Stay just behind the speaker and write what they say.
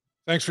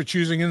Thanks for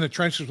choosing In the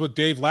Trenches with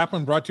Dave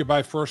Lapham, brought to you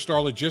by First Star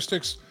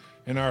Logistics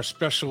and our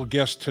special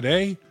guest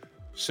today,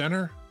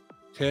 center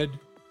Ted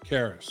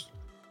Karras,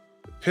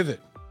 the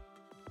pivot,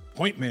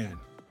 point man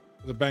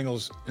for the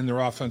Bengals in their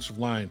offensive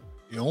line.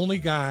 The only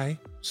guy,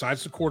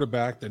 besides the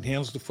quarterback, that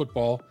handles the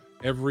football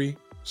every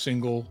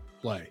single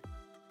play.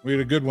 We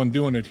had a good one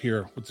doing it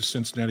here with the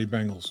Cincinnati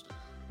Bengals.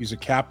 He's a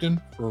captain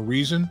for a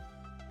reason.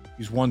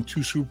 He's won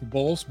 2 Super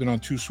Bowls, been on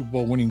 2 Super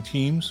Bowl winning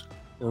teams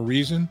for a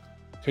reason.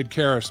 Ted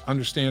Karras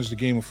understands the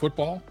game of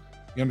football.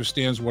 He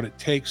understands what it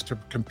takes to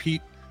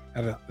compete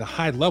at the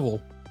high level,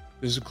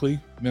 physically,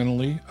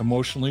 mentally,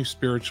 emotionally,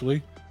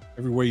 spiritually,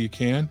 every way you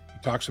can. He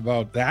talks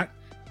about that.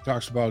 He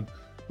talks about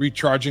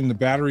recharging the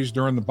batteries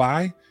during the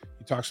bye.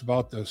 He talks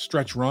about the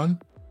stretch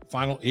run,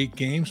 final 8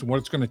 games, and what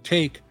it's going to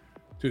take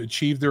to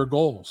achieve their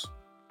goals.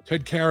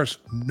 Ted Karras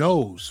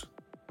knows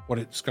what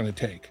it's going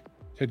to take.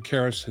 Ted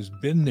Karras has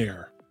been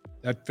there.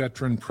 That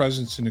veteran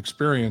presence and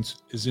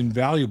experience is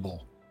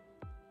invaluable.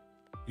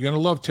 You're going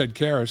to love Ted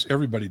Karras.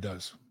 Everybody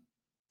does.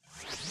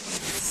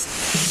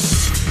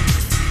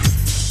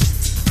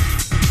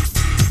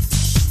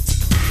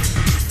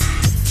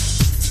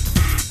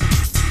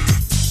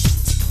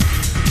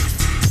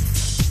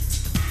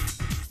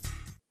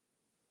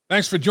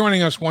 Thanks for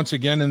joining us once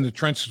again in the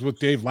Trenches with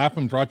Dave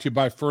Lapham, brought to you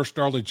by First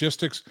Star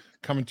Logistics,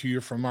 coming to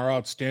you from our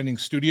outstanding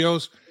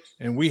studios.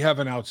 And we have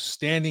an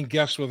outstanding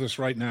guest with us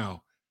right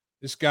now.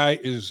 This guy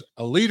is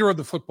a leader of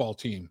the football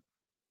team,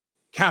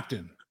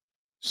 captain,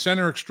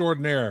 center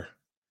extraordinaire,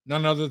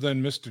 none other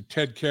than Mr.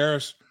 Ted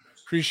Karras.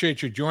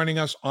 Appreciate you joining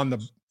us on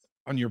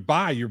your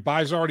bye. Your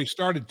bye's already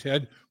started,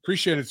 Ted.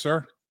 Appreciate it,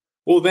 sir.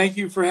 Well, thank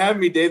you for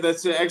having me, Dave.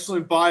 That's an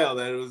excellent bio.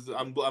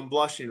 I'm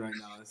blushing right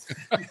now.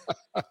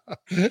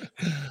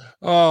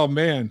 Oh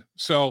man!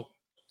 So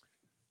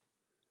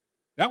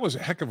that was a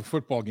heck of a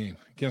football game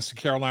against the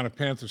Carolina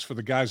Panthers for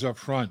the guys up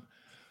front.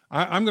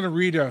 I'm going to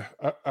read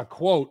a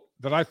quote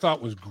that I thought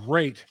was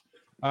great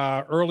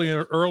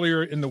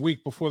earlier in the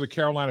week before the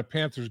Carolina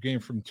Panthers game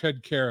from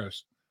Ted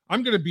Karras.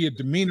 I'm going to be a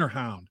demeanor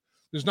hound.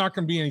 There's not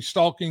going to be any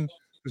stalking.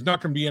 There's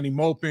not going to be any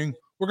moping.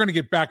 We're going to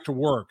get back to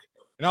work.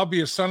 And I'll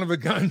be a son of a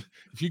gun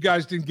if you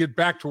guys didn't get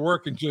back to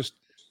work and just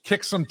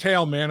kick some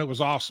tail, man. It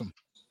was awesome.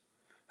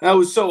 That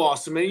was so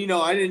awesome. And,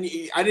 I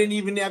didn't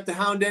even have to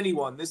hound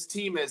anyone. This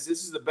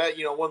is the best,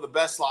 one of the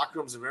best locker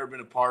rooms I've ever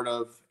been a part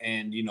of.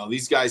 And,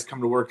 these guys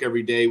come to work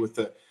every day with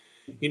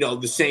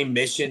the same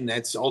mission.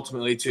 That's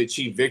ultimately to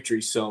achieve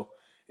victory. So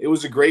it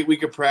was a great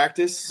week of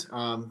practice,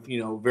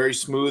 very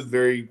smooth,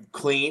 very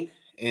clean.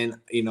 And,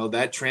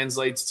 that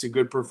translates to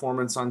good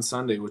performance on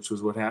Sunday, which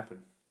was what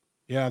happened.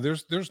 Yeah,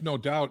 there's no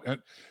doubt. And,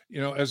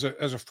 as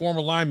a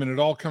former lineman, it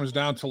all comes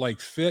down to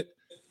like fit,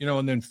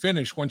 and then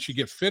finish once you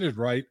get fitted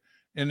right.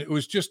 And it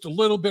was just a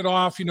little bit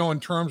off, in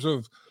terms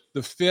of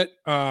the fit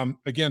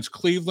against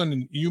Cleveland.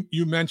 And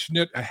you mentioned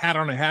it, a hat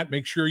on a hat.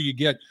 Make sure you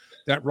get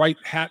that right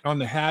hat on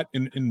the hat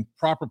in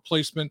proper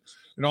placement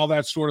and all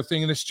that sort of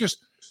thing. And it's just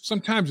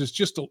sometimes it's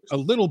just a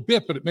little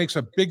bit, but it makes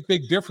a big,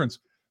 big difference.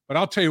 But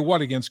I'll tell you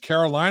what, against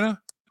Carolina,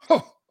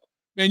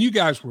 man, you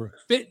guys were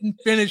fitting,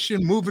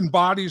 finishing, moving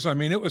bodies. I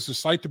mean, it was a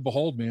sight to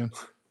behold, man.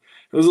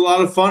 It was a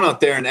lot of fun out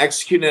there and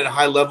executing at a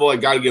high level. I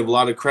got to give a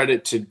lot of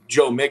credit to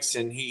Joe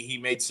Mixon. He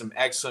made some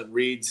excellent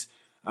reads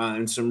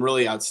and some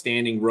really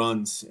outstanding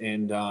runs.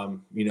 And,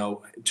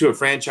 to a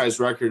franchise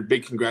record,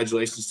 big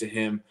congratulations to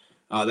him.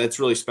 That's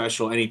really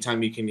special.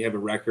 Anytime you can have a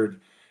record,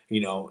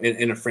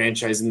 in a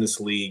franchise in this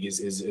league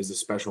is a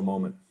special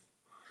moment.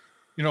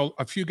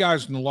 A few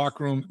guys in the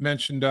locker room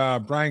mentioned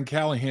Brian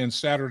Callahan's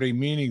Saturday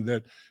meeting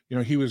that,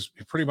 he was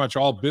pretty much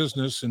all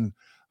business and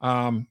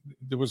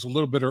there was a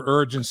little bit of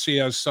urgency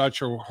as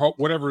such or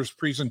whatever his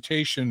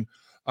presentation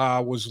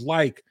was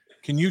like.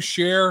 Can you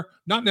share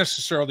not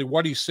necessarily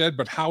what he said,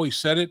 but how he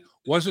said it?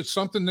 Was it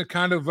something that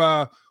kind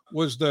of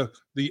was the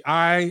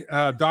I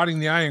dotting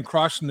the I and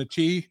crossing the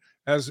T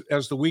as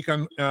the week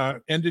ended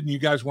and you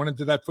guys went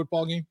into that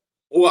football game?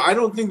 Well, I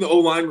don't think the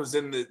O-line was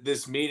in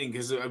this meeting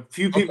because a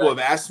few people have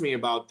asked me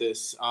about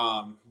this,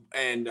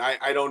 and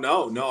I don't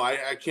know. No,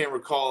 I can't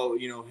recall,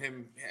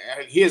 him.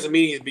 He has a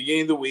meeting at the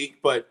beginning of the week,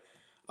 but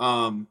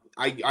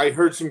I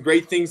heard some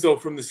great things, though,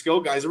 from the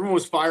skill guys. Everyone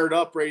was fired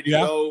up, ready to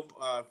go,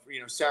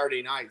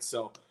 Saturday night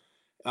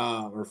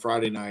or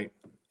Friday night.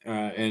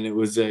 And it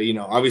was,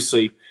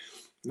 obviously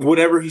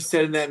whatever he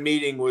said in that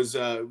meeting was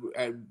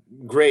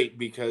great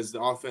because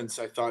the offense,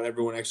 I thought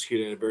everyone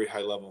executed at a very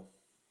high level.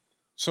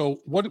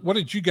 So what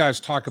did you guys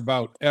talk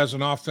about as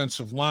an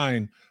offensive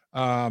line?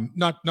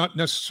 Not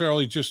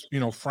necessarily just,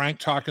 Frank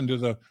talking to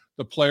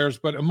the players,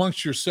 but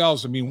amongst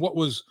yourselves. I mean, what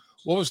was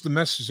the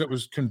message that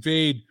was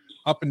conveyed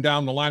up and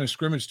down the line of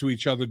scrimmage to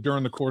each other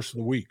during the course of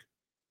the week?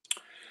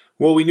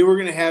 Well, we knew we were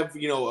going to have,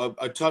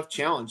 a tough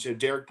challenge.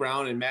 Derek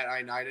Brown and Matt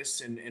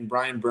Ioannidis and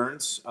Brian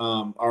Burns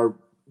are,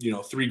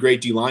 3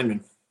 great D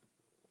linemen.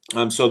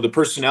 So the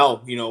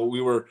personnel,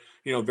 we were,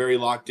 very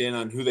locked in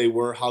on who they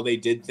were, how they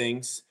did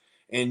things,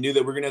 and knew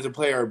that we're going to have to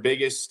play our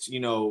biggest,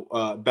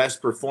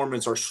 best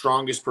performance, our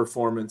strongest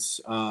performance,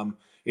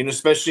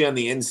 especially on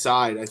the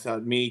inside, I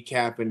thought me,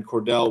 Cap, and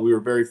Cordell, we were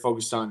very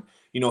focused on,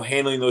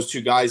 handling those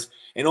two guys.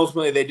 And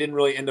ultimately, they didn't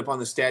really end up on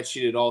the stat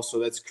sheet at all. So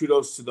that's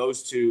kudos to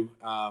those two,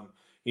 and,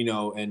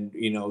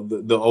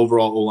 the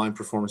overall O-line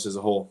performance as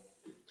a whole.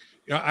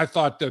 Yeah, I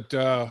thought that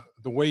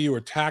the way you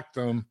attacked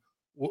them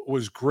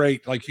was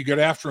great. Like you got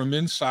after them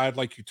inside,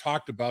 like you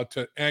talked about,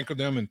 to anchor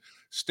them and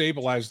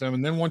stabilize them.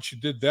 And then once you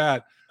did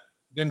that,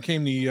 then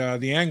came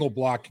the angle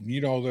blocking.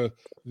 The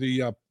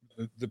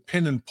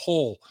pin and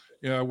pull,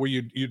 where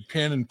you'd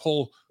pin and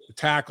pull the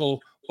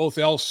tackle. Both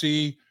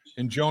LC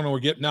and Jonah were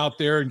getting out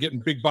there and getting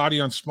big body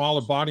on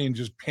smaller body and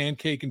just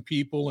pancaking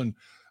people. And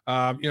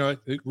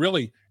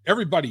really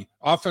everybody,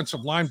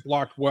 offensive line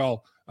blocked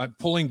well,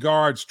 pulling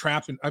guards,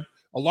 trapping.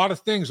 A lot of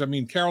things. I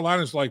mean,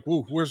 Carolina's like,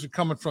 "Whoa, where's it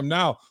coming from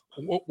now?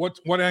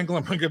 What angle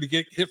am I going to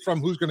get hit from?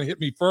 Who's going to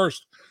hit me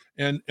first?"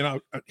 And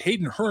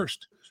Hayden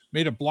Hurst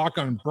made a block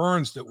on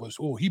Burns that was,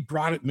 he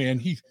brought it, man.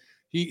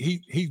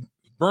 He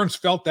Burns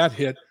felt that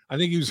hit. I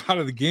think he was out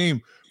of the game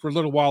for a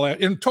little while,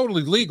 and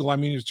totally legal. I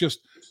mean, it's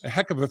just a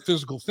heck of a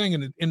physical thing,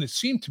 and it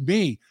seemed to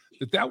me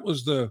that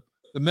was the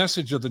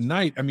message of the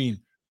night. I mean,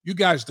 you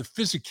guys, the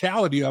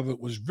physicality of it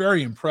was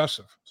very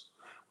impressive.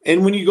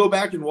 And when you go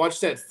back and watch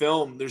that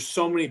film, there's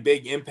so many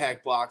big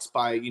impact blocks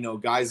by,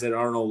 guys that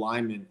aren't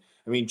linemen.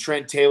 I mean,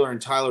 Trent Taylor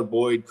and Tyler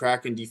Boyd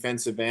cracking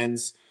defensive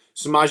ends.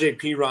 Samaje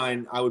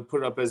Perine, I would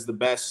put up as the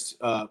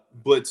best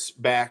blitz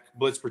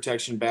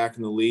protection back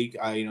in the league.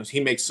 He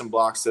makes some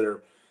blocks that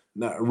are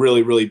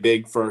really, really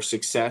big for our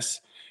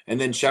success.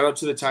 And then shout out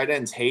to the tight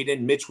ends.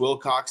 Hayden, Mitch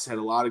Wilcox had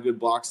a lot of good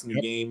blocks in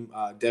the game.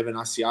 Devin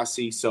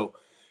Asiasi. So,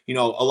 a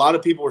lot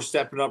of people were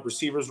stepping up.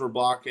 Receivers were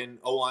blocking.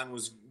 O-line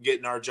was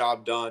getting our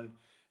job done.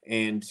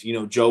 And,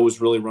 Joe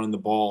was really running the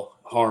ball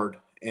hard.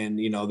 And,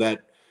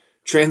 that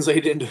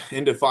translated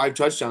into 5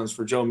 touchdowns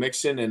for Joe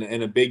Mixon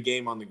and a big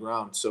game on the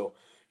ground. So,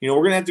 we're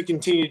going to have to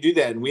continue to do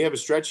that. And we have a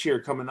stretch here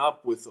coming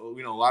up with, a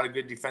lot of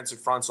good defensive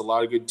fronts, a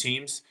lot of good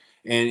teams.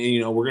 And,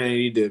 we're going to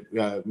need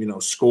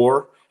to,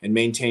 score and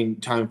maintain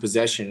time of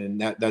possession.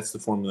 And that's the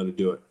formula to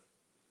do it.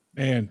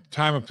 Man,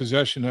 time of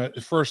possession.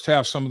 The first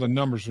half, some of the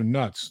numbers are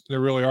nuts. They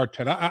really are,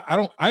 Ted.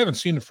 I haven't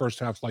seen the first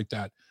half like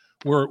that,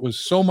 where it was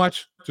so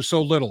much to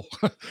so little.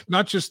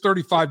 Not just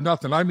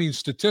 35-0. I mean,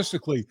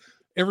 statistically,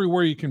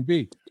 everywhere you can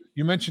be.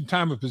 You mentioned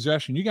time of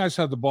possession. You guys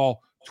had the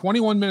ball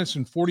 21 minutes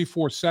and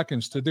 44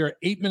 seconds to their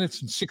 8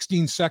 minutes and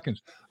 16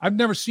 seconds. I've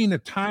never seen a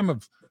time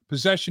of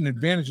possession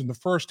advantage in the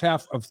first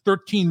half of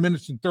 13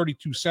 minutes and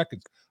 32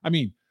 seconds. I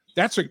mean,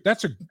 that's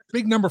a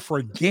big number for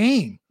a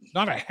game,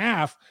 not a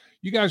half.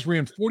 You guys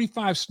ran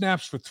 45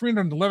 snaps for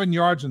 311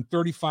 yards and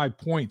 35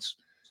 points.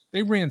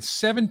 They ran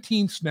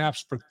 17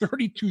 snaps for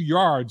 32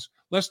 yards,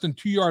 less than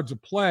 2 yards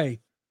of play,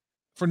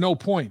 for no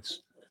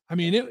points. I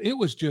mean, it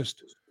was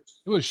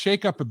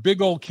shake up a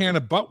big old can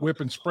of butt whip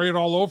and spray it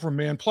all over,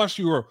 man. Plus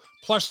you were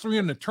 +3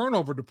 in the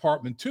turnover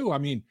department too. I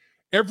mean,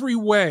 every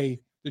way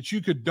that you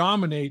could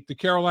dominate the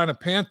Carolina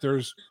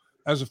Panthers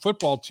as a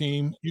football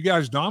team, you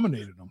guys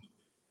dominated them.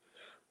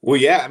 Well,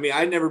 yeah. I mean,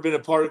 I'd never been a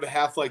part of a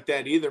half like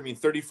that either. I mean,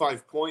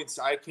 35 points,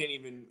 I can't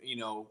even,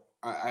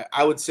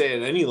 I would say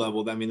at any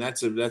level, I mean,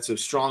 that's a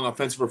strong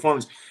offensive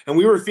performance. And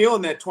we were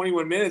feeling that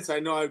 21 minutes. I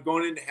know I was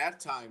going into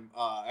halftime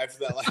after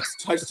that last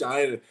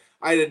touchdown.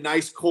 I had a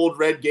nice cold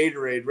red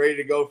Gatorade ready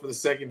to go for the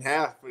second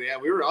half. But yeah,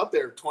 we were out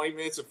there 20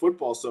 minutes of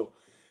football. So,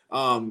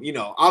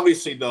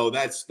 obviously though,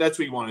 that's what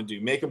you want to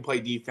do. Make them play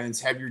defense,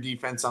 have your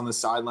defense on the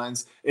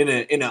sidelines in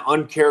an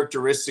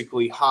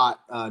uncharacteristically hot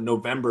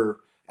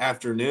November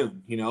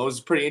afternoon. It was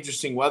pretty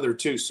interesting weather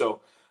too. So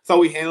I thought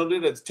we handled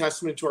it. It's a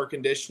testament to our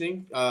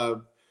conditioning.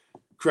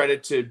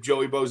 Credit to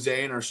Joey Bose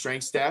and our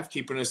strength staff,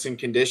 keeping us in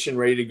condition,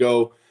 ready to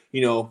go,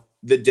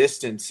 the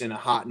distance in a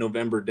hot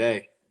November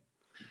day.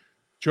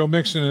 Joe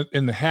Mixon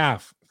in the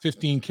half,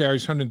 15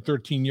 carries,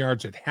 113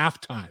 yards at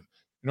halftime,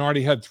 and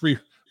already had three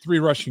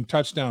rushing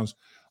touchdowns.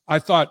 I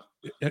thought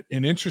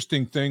an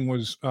interesting thing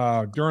was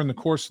during the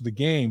course of the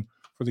game,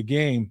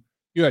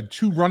 you had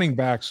 2 running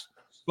backs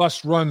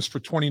bust runs for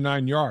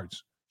 29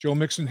 yards. Joe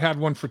Mixon had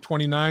one for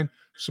 29.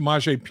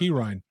 Samaje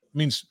Perine. I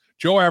mean,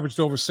 Joe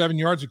averaged over 7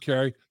 yards a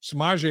carry.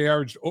 Samaje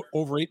averaged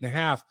over 8.5.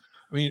 I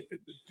mean,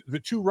 the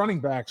 2 running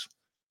backs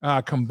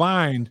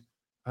combined,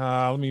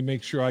 let me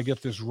make sure I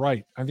get this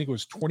right. I think it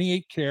was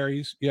 28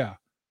 carries. Yeah,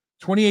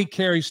 28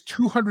 carries,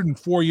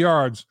 204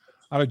 yards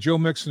out of Joe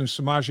Mixon and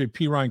Samaje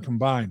Perine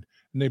combined.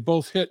 And they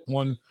both hit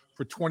one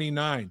for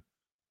 29.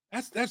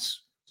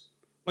 That's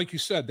like you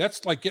said,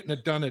 that's like getting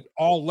it done at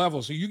all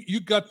levels. So you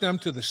got them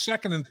to the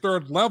second and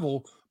third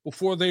level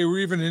before they were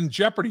even in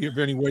jeopardy of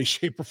any way,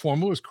 shape, or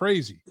form. It was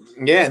crazy.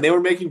 Yeah, and they were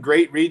making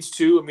great reads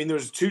too. I mean, there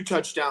was 2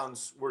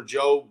 touchdowns where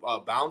Joe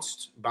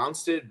bounce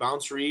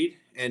read,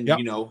 and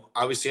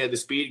obviously had the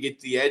speed to get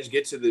to the edge,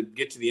 get to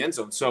the end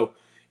zone. So,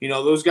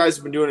 those guys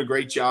have been doing a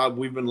great job.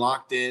 We've been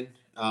locked in.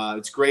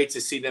 It's great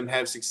to see them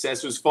have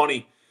success. It was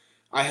funny.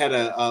 I had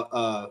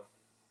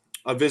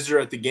a visitor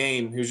at the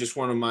game who's just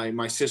one of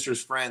my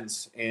sister's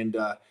friends, and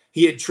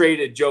he had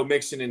traded Joe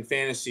Mixon in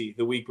fantasy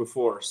the week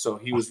before, so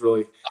he was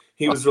really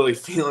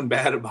feeling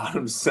bad about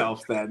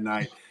himself that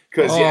night.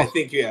 Because I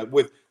think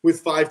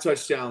with 5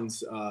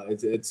 touchdowns,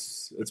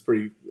 it's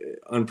pretty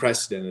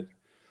unprecedented.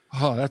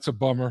 Oh, that's a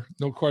bummer.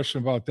 No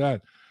question about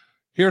that.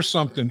 Here's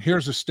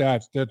a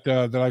stat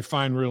that I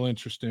find real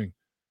interesting.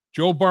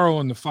 Joe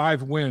Burrow in the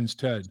 5 wins,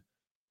 Ted,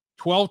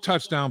 12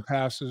 touchdown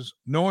passes,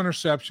 no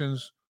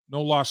interceptions,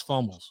 no lost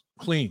fumbles,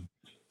 clean.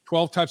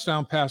 12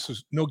 touchdown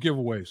passes, no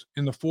giveaways.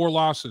 In the 4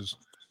 losses,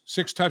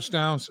 6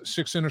 touchdowns,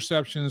 6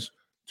 interceptions,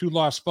 2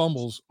 lost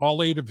fumbles,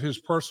 all 8 of his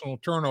personal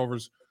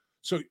turnovers.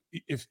 So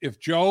if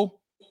Joe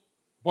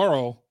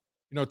Burrow,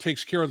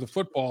 takes care of the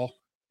football,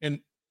 and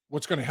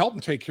what's going to help him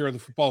take care of the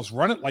football is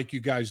run it like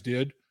you guys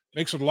did.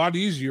 Makes it a lot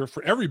easier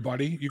for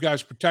everybody. You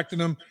guys protecting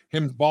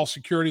him ball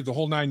security, the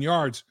whole 9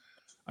 yards.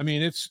 I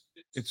mean, it's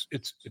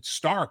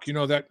stark,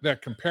 that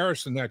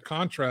comparison, that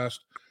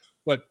contrast.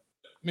 But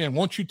man,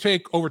 once you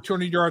take over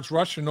 200 yards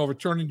rushing, over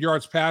 200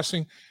 yards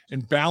passing,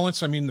 and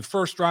balance, I mean, the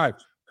first drive,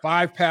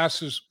 5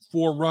 passes,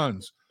 4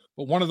 runs.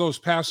 But one of those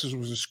passes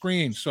was a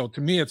screen. So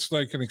to me, it's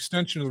like an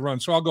extension of the run.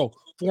 So I'll go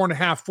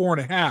 4.5,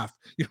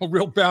 4.5,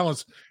 real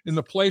balance in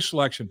the play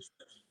selection.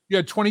 You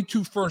had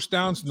 22 first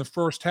downs in the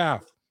first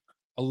half.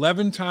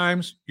 11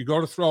 times you go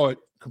to throw it,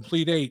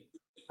 complete 8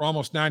 for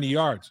almost 90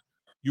 yards.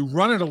 You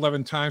run it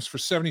 11 times for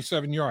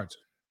 77 yards.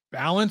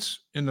 Balance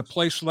in the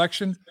play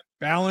selection,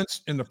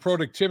 balance in the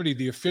productivity,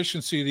 the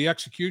efficiency, the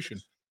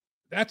execution.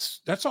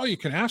 That's all you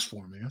can ask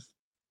for, man.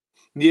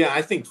 Yeah,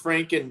 I think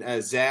Frank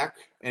and Zach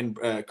and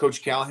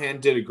Coach Callahan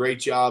did a great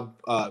job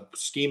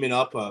scheming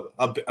up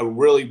a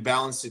really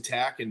balanced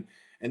attack, and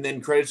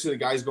then credit to the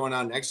guys going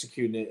out and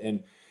executing it.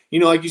 And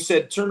like you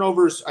said,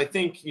 turnovers. I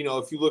think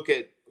if you look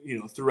at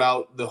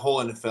throughout the whole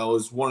NFL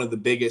is one of the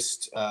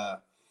biggest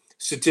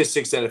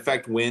statistics that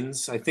affect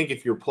wins. I think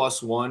if you're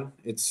 +1,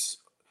 it's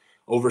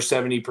over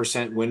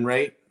 70% win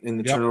rate in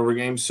the turnover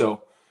game.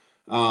 So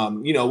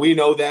we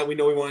know that we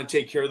want to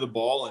take care of the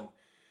ball, and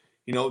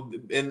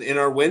in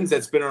our wins,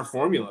 that's been our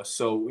formula.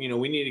 So, we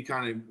need to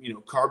kind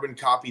of, carbon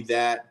copy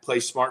that, play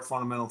smart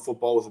fundamental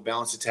football with a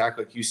balanced attack,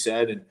 like you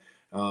said.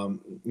 And,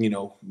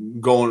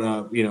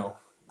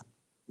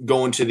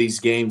 going to these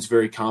games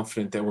very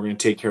confident that we're going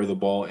to take care of the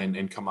ball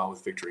and come out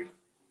with victory.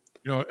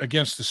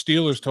 Against the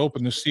Steelers to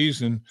open the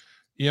season,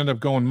 you end up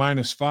going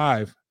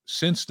 -5.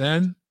 Since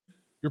then,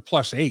 you're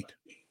 +8.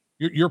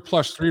 You're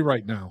 +3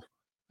 right now.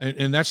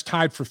 And that's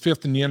tied for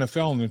 5th in the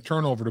NFL in the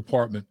turnover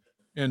department.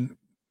 And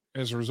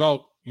as a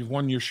result, you've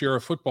won your share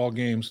of football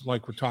games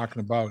like we're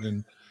talking about.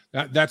 And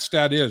that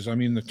stat is, I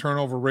mean, the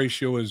turnover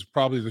ratio is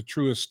probably the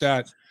truest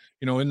stat,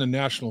 in the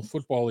National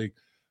Football League.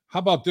 How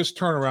about this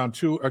turnaround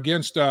too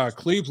against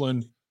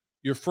Cleveland?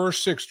 Your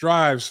first 6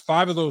 drives,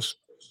 5 of those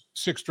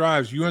 6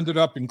 drives, you ended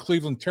up in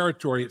Cleveland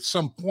territory at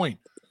some point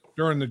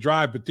during the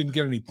drive, but didn't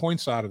get any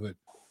points out of it.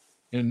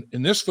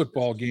 In this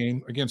football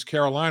game against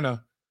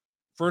Carolina,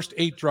 first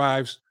 8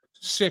 drives,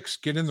 6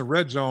 get in the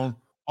red zone.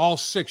 All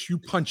 6 you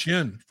punch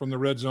in from the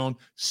red zone,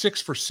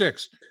 6 for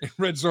 6 in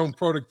red zone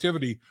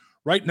productivity.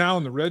 Right now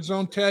in the red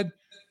zone, Ted,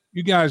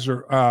 you guys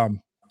are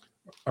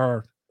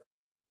 3rd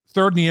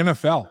in the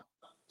NFL.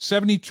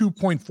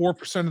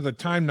 72.4% of the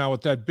time now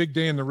with that big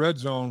day in the red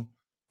zone,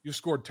 you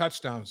scored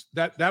touchdowns.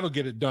 That'll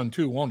get it done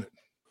too, won't it?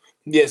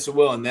 Yes, it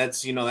will. And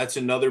that's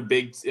another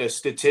big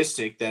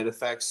statistic that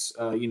affects,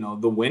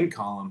 the win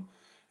column.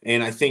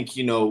 And I think,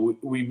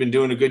 we've been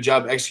doing a good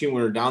job executing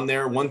when we're down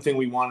there. One thing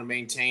we want to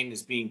maintain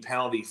is being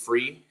penalty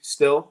free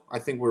still. I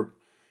think we're,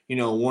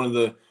 one of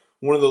the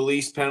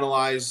least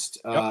penalized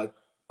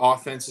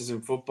offenses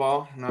in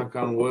football. Knock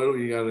on wood.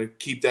 We got to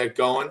keep that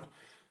going.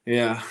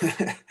 Yeah.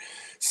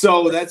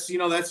 So that's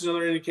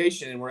another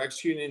indication. And we're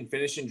executing and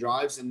finishing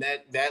drives. And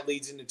that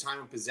leads into time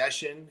of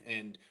possession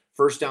and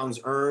first downs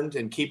earned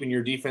and keeping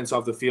your defense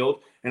off the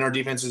field. And our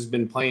defense has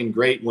been playing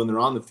great when they're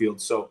on the field.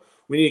 So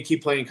we need to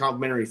keep playing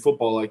complementary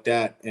football like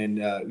that, and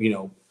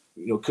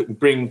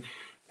bring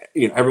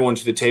everyone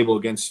to the table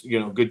against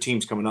good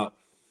teams coming up.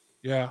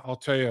 Yeah, I'll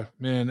tell you,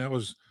 man,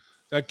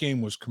 that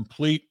game was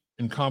complete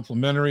and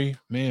complementary.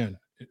 Man,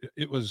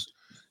 it was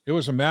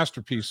a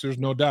masterpiece. There's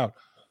no doubt.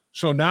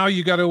 So now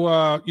you got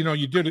to,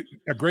 you did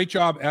a great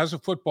job as a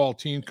football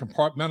team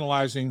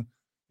compartmentalizing,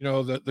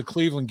 the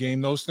Cleveland game.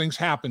 Those things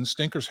happen.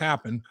 Stinkers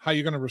happen. How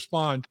you going to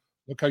respond?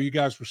 Look how you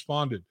guys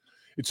responded.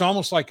 It's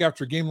almost like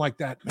after a game like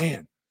that,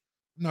 man,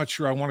 I'm not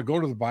sure I want to go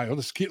to the bye.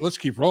 Let's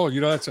keep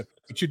rolling. That's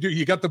what you do.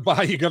 You got the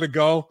bye. You got to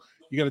go.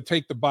 You got to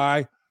take the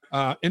bye.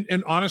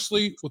 And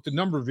honestly, with the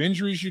number of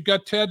injuries you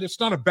got, Ted, it's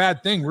not a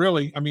bad thing,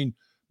 really. I mean,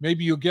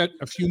 maybe you'll get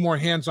a few more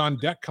hands on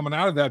deck coming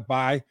out of that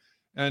bye,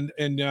 and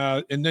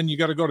then you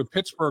got to go to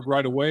Pittsburgh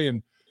right away.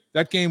 And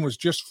that game was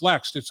just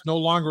flexed. It's no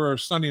longer a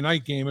Sunday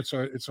night game. It's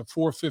a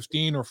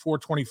 4:15 or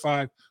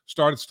 4:25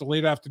 start. It's the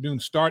late afternoon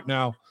start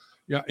now,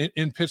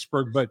 in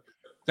Pittsburgh. But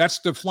that's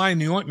the fly in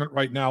the ointment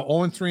right now.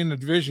 0-3 in the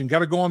division. Got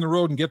to go on the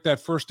road and get that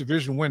first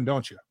division win,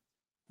 don't you?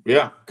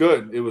 Yeah,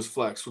 good. It was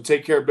flex. We'll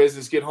take care of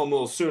business, get home a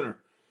little sooner.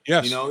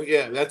 Yes.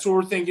 That's what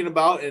we're thinking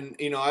about. And,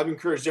 I've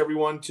encouraged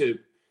everyone to,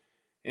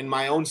 and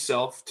my own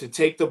self, to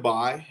take the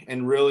bye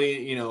and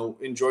really,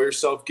 enjoy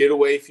yourself. Get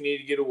away if you need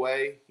to get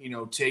away.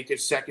 Take a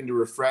second to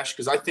refresh.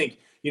 Because I think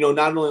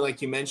not only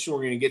like you mentioned,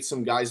 we're going to get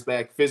some guys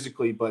back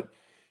physically, but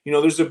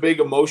there's a big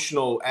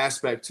emotional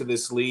aspect to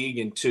this league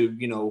and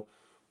to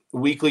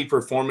weekly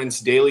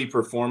performance, daily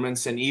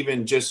performance, and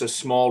even just a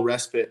small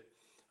respite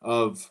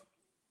of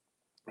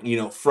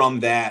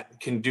from that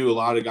can do a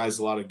lot of guys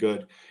a lot of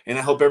good. And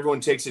I hope everyone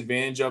takes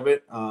advantage of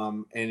it.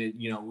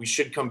 We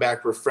should come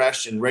back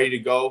refreshed and ready to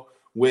go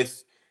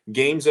with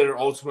games that are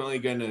ultimately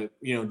going to,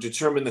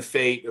 determine the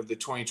fate of the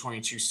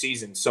 2022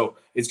 season. So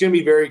it's going to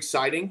be very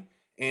exciting,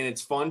 and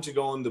it's fun to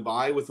go in the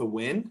bye with a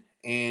win.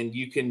 And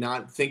you can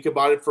not think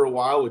about it for a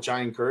while, which I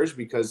encourage,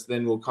 because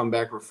then we'll come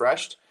back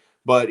refreshed.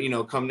 But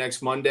come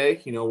next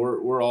Monday,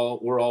 we're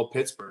all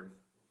Pittsburgh.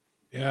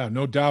 Yeah,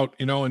 no doubt.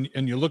 And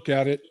you look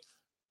at it,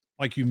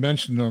 like you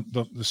mentioned,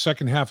 the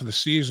second half of the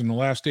season, the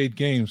last 8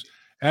 games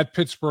at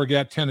Pittsburgh,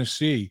 at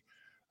Tennessee,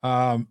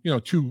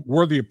 two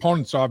worthy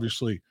opponents,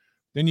 obviously.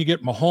 Then you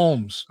get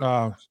Mahomes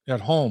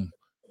at home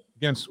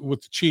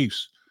with the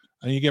Chiefs,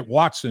 and you get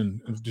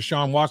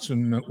Deshaun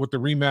Watson with the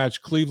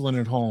rematch, Cleveland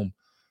at home.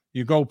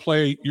 You go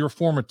play your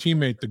former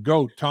teammate, the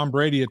GOAT, Tom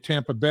Brady at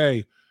Tampa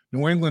Bay.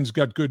 New England's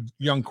got good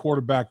young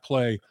quarterback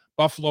play.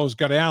 Buffalo's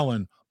got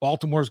Allen.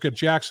 Baltimore's got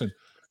Jackson.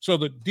 So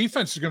the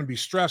defense is going to be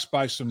stressed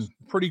by some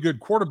pretty good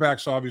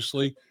quarterbacks,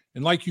 obviously.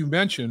 And like you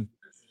mentioned,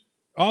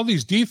 all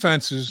these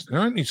defenses, there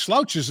aren't any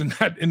slouches in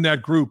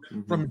that group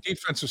from a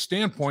defensive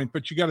standpoint,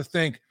 but you got to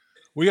think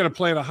we got to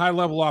play at a high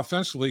level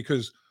offensively,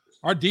 because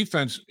our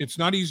defense, it's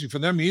not easy for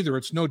them either.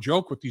 It's no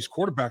joke with these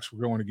quarterbacks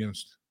we're going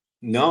against.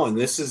 No, and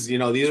this is,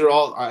 these are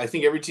all, I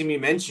think every team you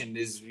mentioned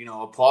is,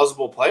 a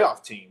plausible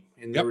playoff team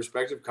in their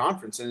respective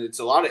conference. And it's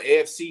a lot of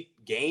AFC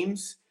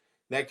games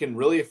that can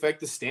really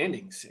affect the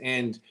standings.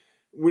 And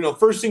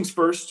first things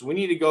first, we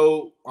need to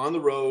go on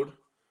the road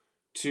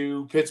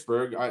to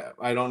Pittsburgh.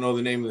 I don't know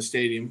the name of the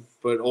stadium,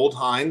 but Old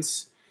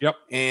Heinz. Yep.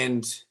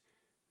 And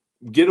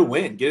get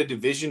a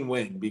division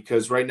win,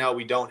 because right now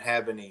we don't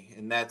have any.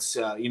 And that's,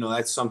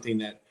 that's something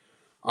that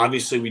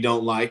obviously we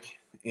don't like.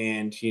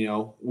 And,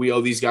 we owe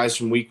these guys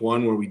from week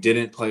 1 where we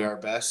didn't play our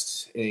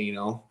best, and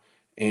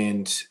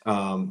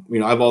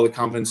I have all the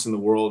confidence in the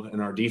world in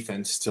our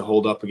defense to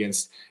hold up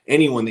against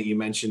anyone that you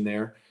mentioned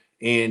there.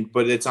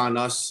 But it's on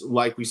us,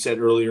 like we said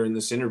earlier in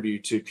this interview,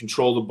 to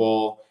control the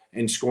ball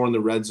and score in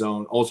the red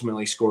zone,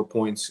 ultimately score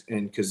points,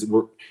 and because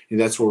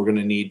that's what we're going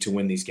to need to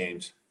win these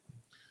games.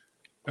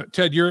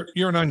 Ted, you're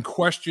an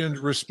unquestioned,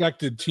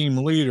 respected team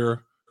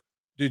leader.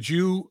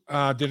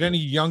 Did any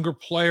younger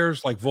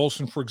players like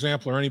Volson, for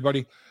example, or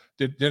anybody,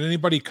 did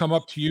anybody come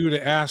up to you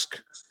to ask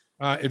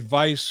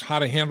advice how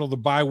to handle the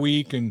bye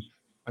week? And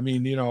I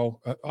mean,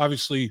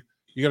 obviously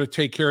you got to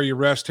take care of your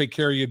rest, take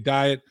care of your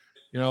diet.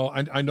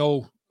 I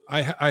know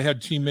I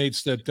had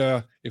teammates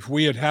that if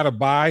we had a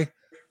bye,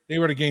 they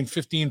would have gained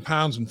 15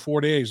 pounds in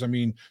 4 days. I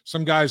mean,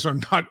 some guys are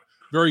not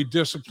very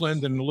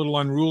disciplined and a little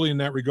unruly in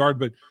that regard.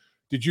 But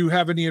did you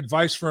have any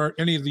advice for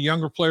any of the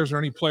younger players or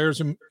any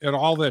players at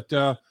all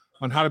that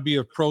on how to be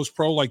a pro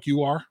like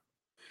you are?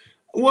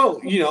 Well,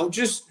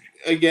 just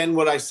again,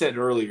 what I said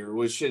earlier,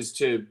 which is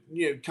to,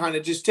 kind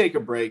of just take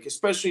a break,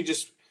 especially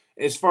just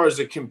as far as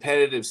a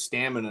competitive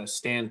stamina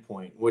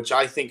standpoint, which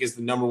I think is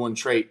the number one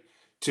trait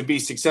to be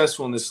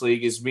successful in this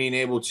league, is being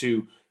able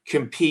to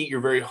compete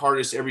your very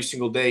hardest every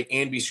single day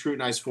and be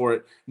scrutinized for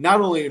it,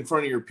 not only in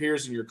front of your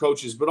peers and your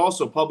coaches, but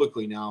also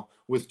publicly now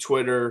with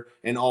Twitter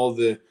and all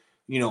the,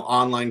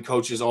 online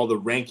coaches, all the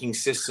ranking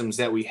systems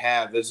that we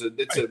have.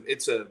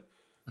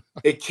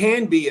 It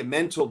can be a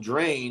mental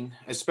drain,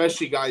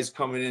 especially guys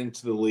coming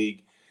into the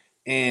league.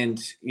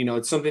 And,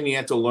 it's something you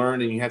have to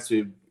learn and you have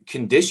to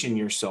condition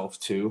yourself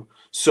to.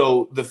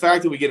 So the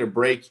fact that we get a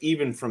break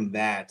even from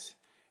that,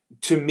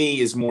 to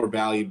me, is more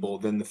valuable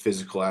than the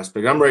physical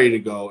aspect. I'm ready to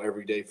go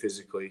every day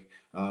physically.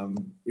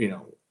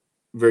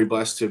 Very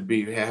blessed to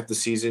be half the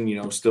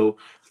season, still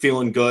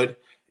feeling good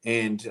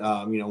and,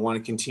 want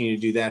to continue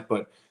to do that.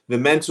 But the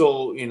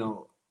mental,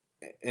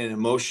 and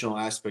emotional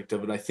aspect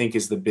of it, I think,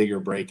 is the bigger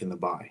break in the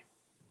bye.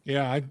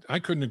 Yeah, I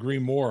couldn't agree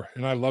more.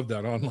 And I love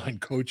that online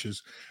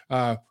coaches.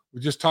 We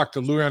just talked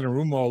to Lou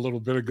Anarumo a little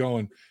bit ago,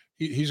 and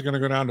he's going to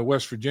go down to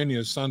West Virginia.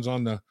 His son's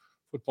on the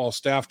football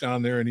staff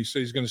down there, and he said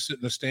he's going to sit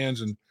in the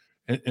stands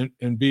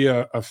and be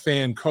a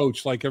fan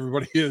coach like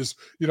everybody is.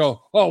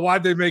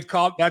 Why'd they make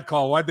that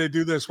call? Why'd they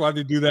do this? Why'd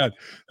they do that?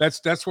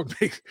 That's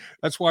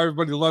why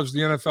everybody loves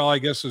the NFL, I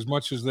guess, as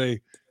much as they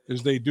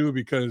do,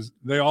 because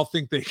they all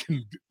think they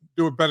can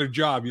do a better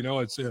job.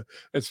 It's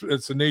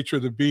the nature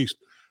of the beast.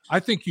 I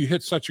think you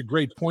hit such a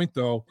great point,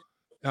 though.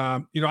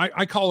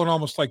 I call it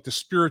almost like the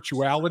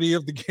spirituality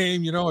of the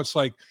game. It's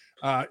like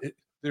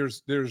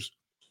there's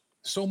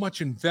so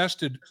much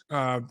invested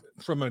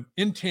from an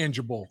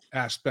intangible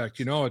aspect.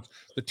 It's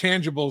the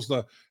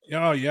tangibles,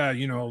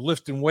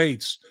 lifting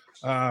weights,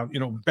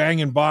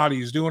 banging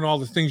bodies, doing all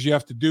the things you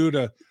have to do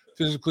to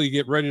physically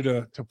get ready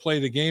to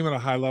play the game at a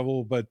high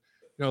level. But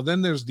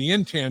then there's the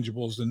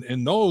intangibles,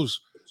 and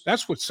those,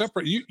 that's what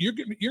separates you. You're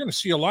going to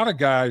see a lot of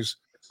guys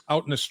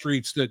out in the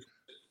streets that,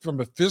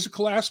 from a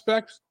physical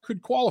aspect,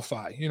 could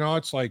qualify.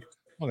 It's like,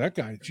 oh, that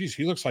guy, geez,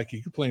 he looks like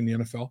he could play in the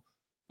NFL.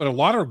 But a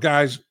lot of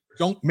guys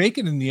don't make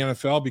it in the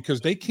NFL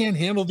because they can't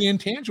handle the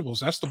intangibles.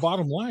 That's the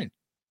bottom line.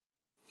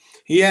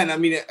 Yeah, and I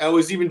mean, I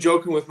was even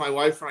joking with my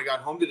wife when I got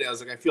home today. I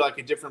was like, I feel like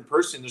a different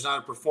person. There's not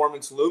a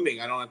performance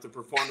looming. I don't have to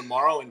perform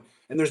tomorrow,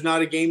 and there's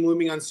not a game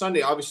looming on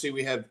Sunday. Obviously,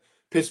 we have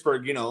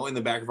Pittsburgh, in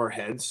the back of our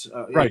heads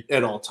Right.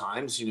 at all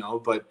times,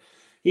 but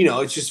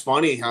it's just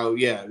funny how,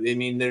 I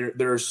mean,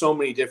 there are so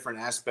many different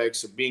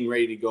aspects of being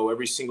ready to go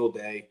every single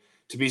day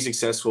to be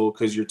successful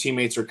because your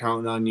teammates are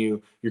counting on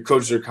you, your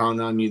coaches are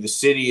counting on you, the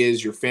city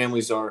is, your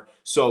families are.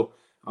 So,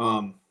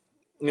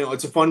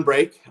 it's a fun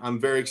break. I'm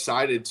very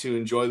excited to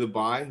enjoy the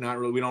bye.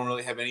 We don't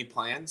really have any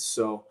plans,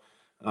 so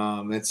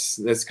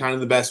that's kind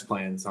of the best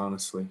plans,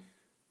 honestly.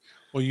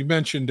 Well, you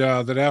mentioned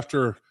that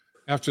after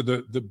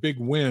the big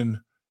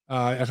win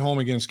at home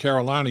against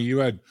Carolina, you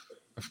had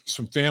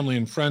some family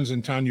and friends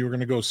in town. You were going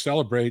to go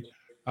celebrate.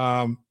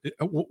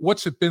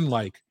 What's it been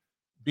like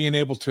being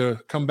able to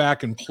come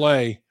back and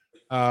play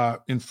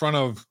in front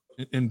of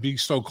and be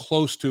so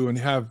close to and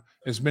have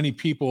as many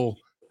people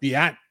be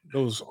at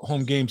those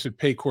home games at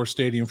Paycor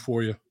Stadium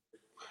for you?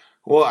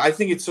 Well, I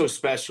think it's so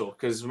special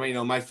because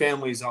my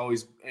family's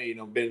always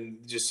been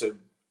just an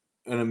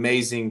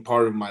amazing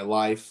part of my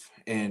life,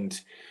 and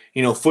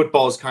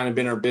football has kind of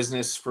been our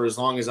business for as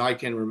long as I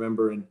can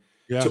remember. And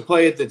to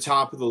play at the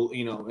top of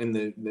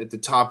at the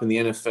top in the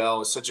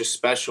NFL is such a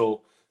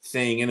special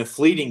thing and a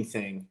fleeting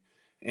thing,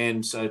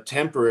 and a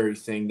temporary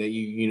thing that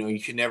you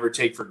can never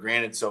take for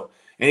granted. So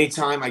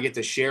anytime I get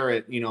to share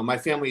it, my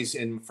families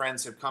and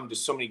friends have come to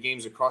so many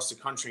games across the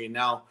country, and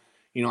now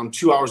I'm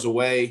 2 hours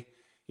away.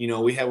 We're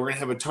going to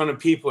have a ton of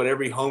people at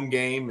every home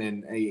game,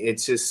 and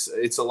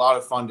it's a lot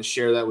of fun to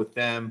share that with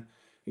them.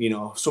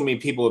 So many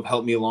people have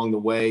helped me along the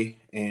way,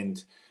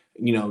 and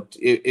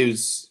it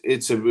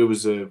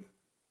was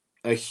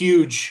a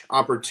huge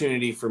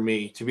opportunity for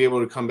me to be able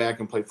to come back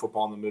and play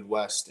football in the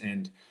Midwest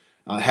and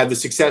have the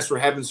success we're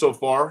having so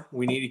far.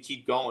 We need to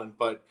keep going,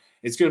 but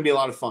it's going to be a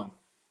lot of fun.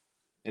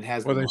 It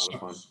has been a lot of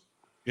fun.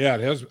 Yeah,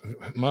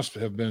 it must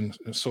have been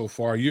so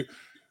far.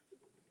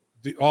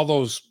 All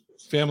those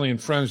family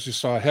and friends just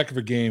saw a heck of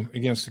a game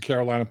against the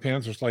Carolina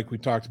Panthers, like we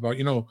talked about.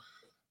 The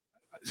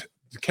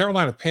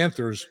Carolina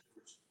Panthers,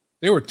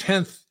 they were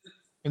 10th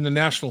in the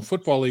National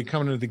Football League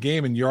coming into the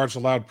game in yards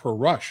allowed per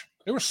rush.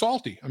 They were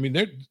salty. I mean,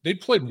 they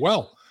played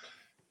well.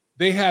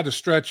 They had a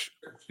stretch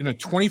in a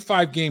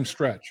 25-game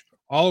stretch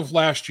all of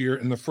last year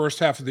and the first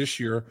half of this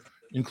year,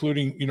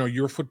 including,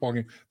 your football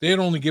game. They had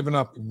only given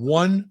up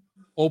one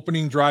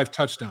opening drive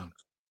touchdown.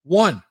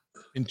 One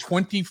in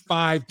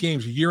 25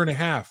 games, a year and a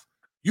half.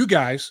 You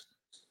guys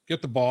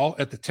get the ball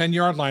at the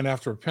 10-yard line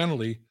after a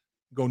penalty,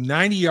 go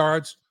 90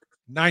 yards,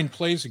 9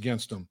 plays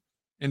against them,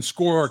 and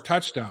score a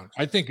touchdown.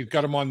 I think it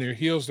got them on their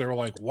heels. They were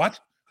like, what?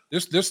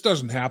 This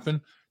doesn't happen.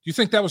 Do you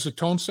think that was a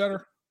tone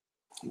setter?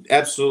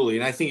 Absolutely.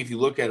 And I think if you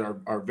look at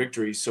our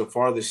victories so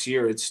far this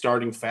year, it's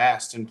starting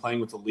fast and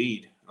playing with a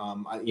lead.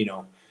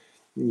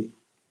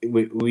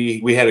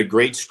 We had a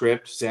great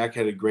script. Zach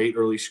had a great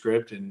early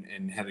script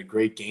and had a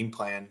great game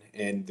plan,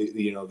 and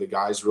the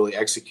guys really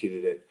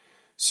executed it.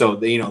 So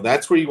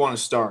that's where you want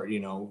to start.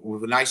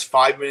 With a nice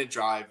 5-minute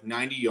drive,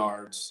 90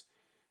 yards.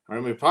 I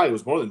mean, it probably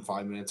was more than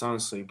 5 minutes,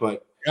 honestly.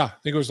 But yeah, I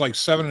think it was like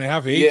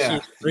 7.5,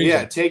 8.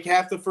 Yeah. Take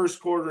half the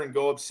first quarter and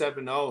go up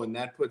 7-0, and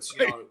that puts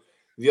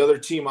the other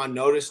team on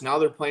notice. Now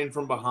they're playing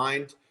from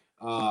behind.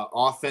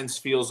 Offense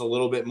feels a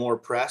little bit more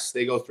pressed.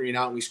 They go 3 and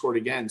out, and we scored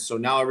again. So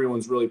now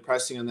everyone's really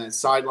pressing on that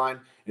sideline.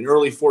 An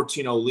early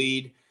 14-0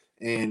 lead,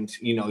 and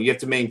you have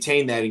to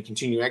maintain that and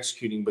continue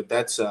executing. But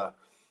that's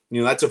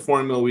that's a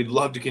formula we'd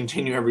love to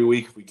continue every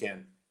week if we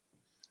can.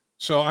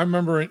 So I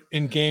remember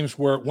in games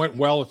where it went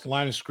well at the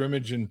line of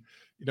scrimmage, and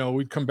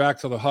we'd come back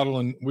to the huddle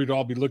and we'd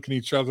all be looking at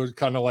each other,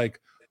 kind of like,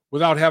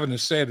 without having to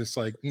say it, it's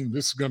like,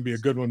 this is going to be a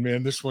good one,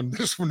 man. This one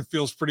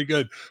feels pretty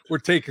good. We're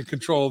taking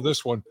control of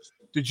this one.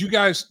 Did you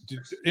guys?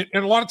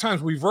 And a lot of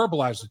times we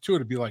verbalized it too.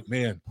 To be like,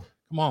 man,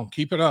 come on,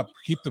 keep it up,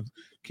 keep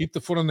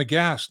the foot on the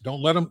gas.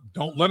 Don't let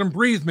them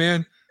breathe,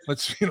 man.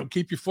 Let's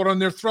keep your foot on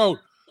their throat.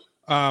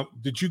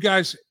 Did you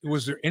guys?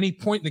 Was there any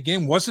point in the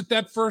game? Was it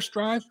that first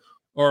drive,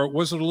 or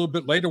was it a little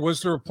bit later?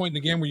 Was there a point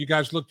in the game where you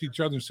guys looked at each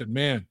other and said,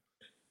 man,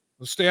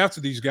 let's stay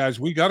after these guys.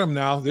 We got them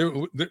now.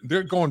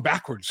 They're going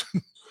backwards.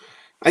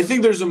 I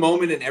think there's a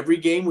moment in every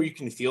game where you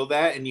can feel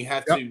that, and you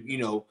have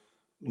to,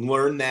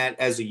 learn that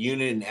as a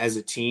unit and as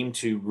a team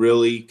to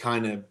really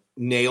kind of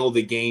nail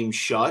the game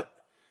shut.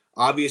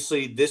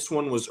 Obviously, this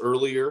one was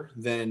earlier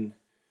than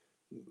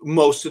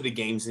most of the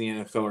games in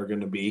the NFL are going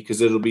to be, because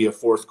it'll be a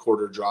fourth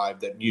quarter drive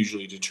that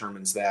usually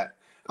determines that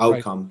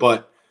outcome. Right.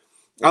 But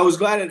I was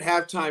glad at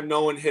halftime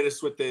no one hit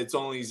us with the "it's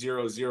only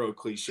 0-0"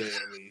 cliche.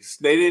 At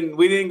least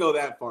we didn't go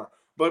that far,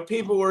 but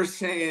people were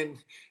saying,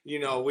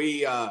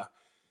 let's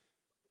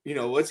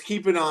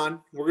keep it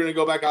on. We're going to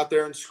go back out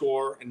there and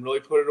score and really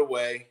put it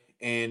away.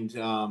 And,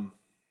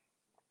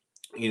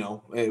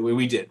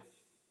 we did.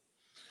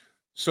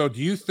 So do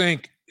you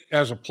think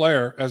as a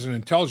player, as an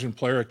intelligent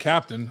player, a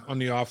captain on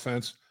the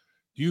offense,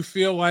 Do you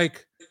feel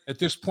like at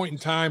this point in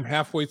time,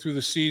 halfway through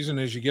the season,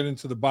 as you get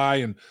into the bye,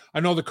 and I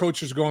know the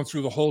coach is going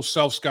through the whole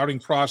self-scouting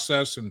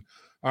process, and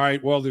all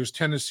right, well, there's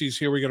tendencies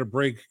here. We got to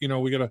break, we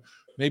got to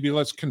maybe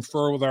let's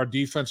confer with our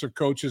defensive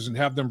coaches and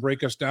have them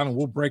break us down, and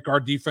we'll break our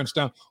defense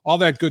down. All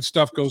that good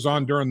stuff goes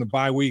on during the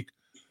bye week.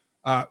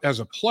 As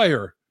a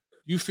player,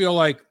 you feel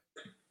like,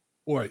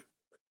 boy,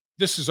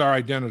 this is our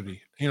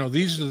identity.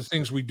 These are the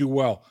things we do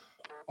well.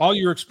 All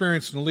your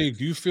experience in the league,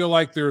 do you feel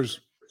like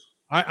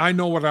I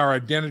know what our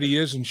identity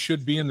is and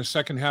should be in the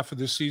second half of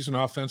this season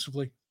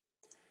offensively?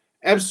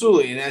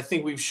 Absolutely, and I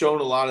think we've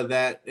shown a lot of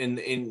that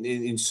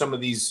in some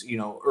of these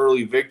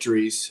early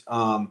victories.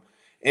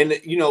 And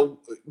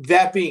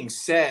that being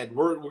said,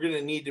 we're going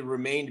to need to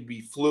remain to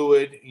be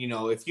fluid.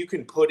 If you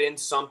can put in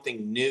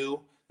something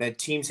new that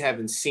teams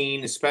haven't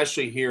seen,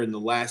 especially here in the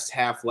last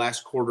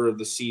quarter of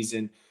the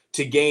season,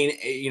 to gain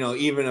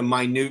even a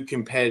minute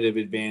competitive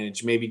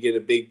advantage, maybe get a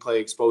big play,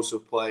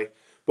 explosive play.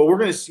 But we're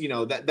going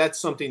to, that's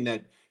something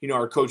that,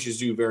 our coaches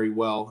do very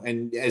well.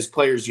 And as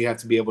players, you have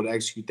to be able to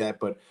execute that.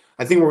 But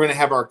I think we're going to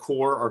have our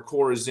core. Our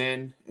core is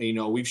in.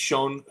 We've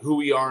shown who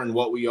we are and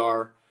what we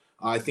are.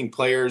 I think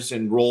players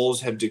and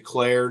roles have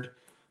declared.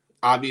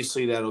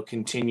 Obviously, that'll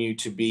continue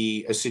to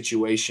be a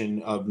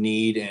situation of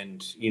need,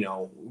 and,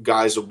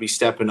 guys will be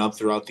stepping up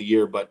throughout the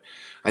year. But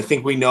I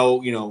think we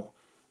know,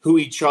 who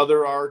each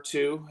other are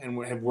too, and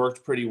we have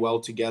worked pretty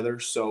well together.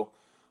 So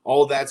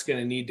all that's going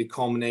to need to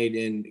culminate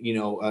in,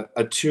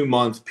 a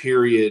 2-month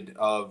period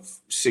of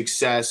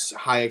success,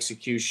 high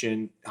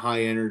execution,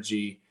 high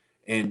energy,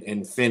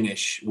 and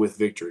finish with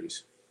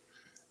victories.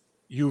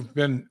 You've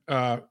been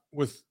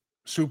with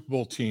Super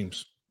Bowl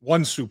teams,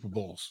 won Super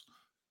Bowls.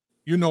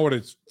 You know what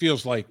it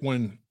feels like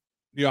when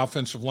the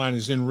offensive line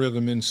is in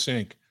rhythm, in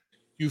sync.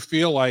 You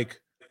feel like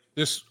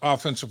this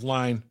offensive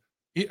line,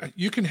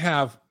 you can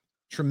have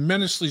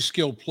tremendously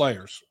skilled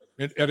players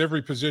at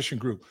every position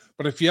group.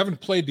 But if you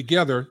haven't played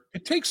together,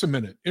 it takes a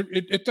minute.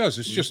 It does.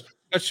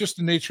 That's just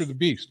the nature of the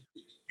beast.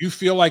 You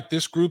feel like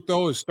this group,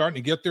 though, is starting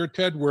to get there,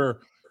 Ted, where,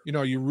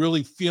 you're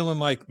really feeling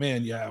like,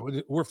 man, yeah,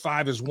 we're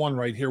 5 as one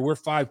right here. We're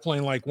 5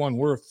 playing like one.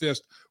 We're a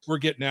fist. We're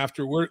getting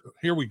after.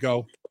 Here we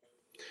go.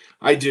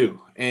 I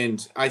do.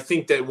 And I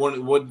think that one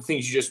of the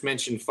things you just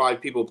mentioned, 5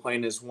 people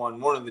playing as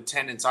one of the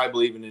tenets I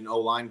believe in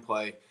O-line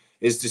play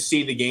is to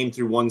see the game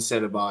through one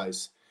set of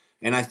eyes.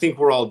 And I think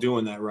we're all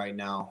doing that right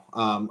now.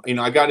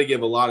 I got to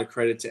give a lot of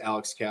credit to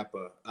Alex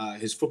Kappa.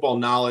 His football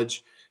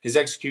knowledge, his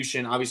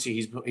execution,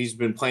 obviously he's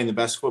been playing the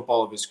best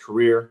football of his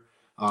career,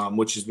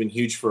 which has been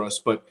huge for us.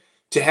 But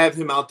to have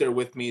him out there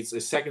with me, it's a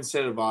second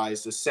set of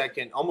eyes,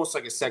 almost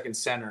like a second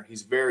center.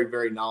 He's very,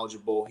 very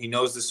knowledgeable. He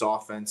knows this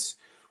offense.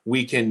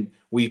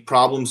 We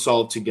problem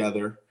solve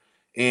together.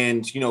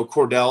 And,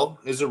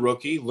 Cordell is a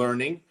rookie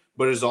learning,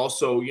 but is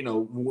also,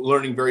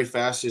 learning very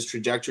fast. His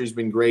trajectory has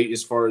been great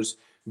as far as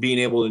being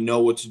able to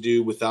know what to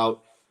do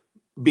without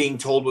being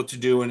told what to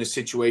do in a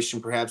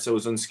situation perhaps that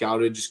was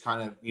unscouted, just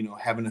kind of,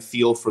 having a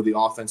feel for the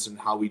offense and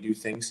how we do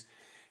things.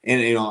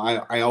 And,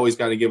 I always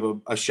got to give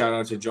a shout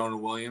out to Jonah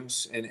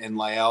Williams and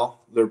Lyle.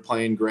 They're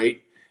playing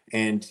great.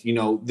 And,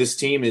 this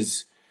team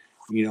is,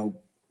 we're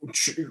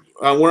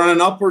on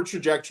an upward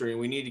trajectory, and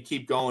we need to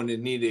keep going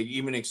and need to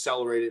even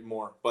accelerate it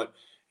more. But,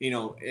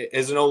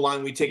 as an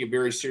O-line, we take it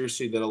very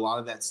seriously that a lot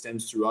of that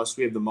stems through us.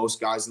 We have the most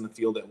guys in the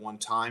field at one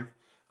time.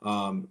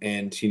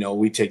 And,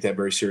 we take that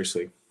very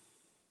seriously.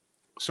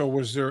 So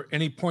was there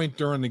any point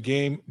during the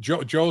game,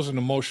 Joe's an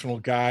emotional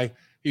guy.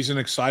 He's an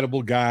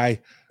excitable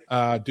guy.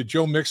 Did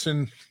Joe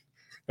Mixon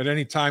at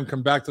any time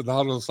come back to the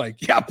huddle? It's like,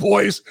 yeah,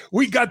 boys,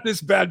 we got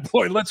this bad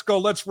boy. Let's go.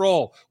 Let's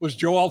roll. Was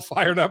Joe all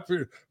fired up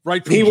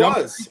right from jump?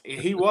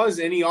 He was.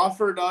 And he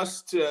offered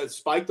us to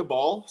spike the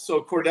ball.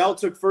 So Cordell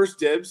took first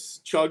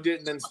dibs, chugged it,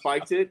 and then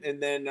spiked it.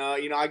 And then,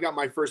 I got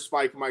my first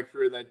spike in my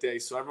career that day.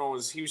 So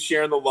he was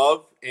sharing the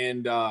love.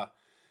 And, I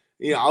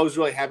was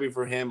really happy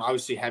for him,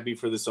 obviously happy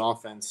for this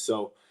offense.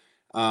 So,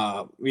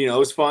 it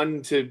was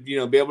fun to, be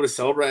able to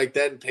celebrate like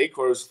that in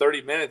Paycor. It was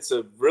 30 minutes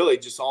of really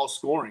just all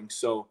scoring.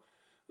 So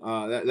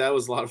that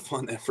was a lot of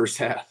fun that first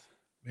half.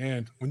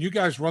 Man, when you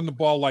guys run the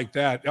ball like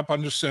that, up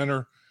under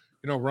center,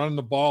 running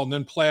the ball and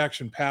then play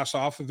action pass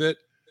off of it,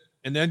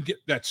 and then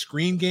get that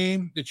screen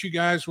game that you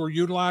guys were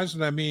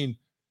utilizing. I mean,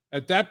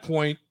 at that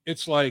point,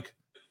 it's like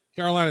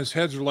Carolina's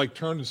heads are like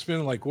turned and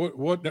spinning like,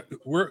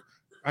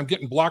 I'm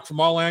getting blocked from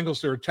all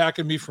angles. They're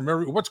attacking me from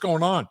what's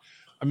going on?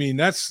 I mean,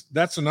 that's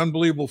an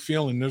unbelievable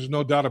feeling. There's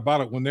no doubt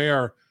about it. When they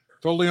are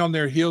totally on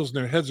their heels and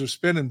their heads are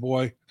spinning,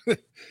 boy,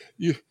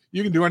 you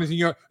can do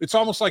anything. It's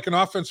almost like an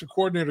offensive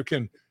coordinator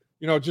can,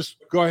 just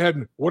go ahead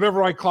and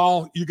whatever I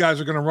call, you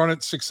guys are going to run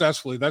it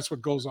successfully. That's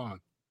what goes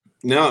on.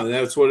 No,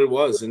 that's what it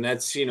was. And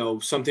that's,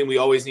 something we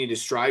always need to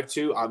strive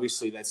to.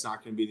 Obviously, that's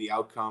not going to be the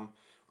outcome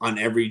on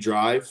every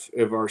drive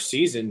of our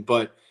season.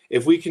 But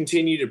if we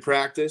continue to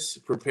practice,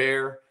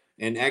 prepare,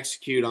 and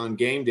execute on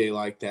game day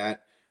like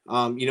that,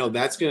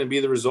 that's going to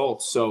be the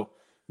results. So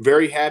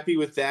very happy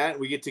with that.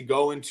 We get to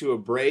go into a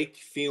break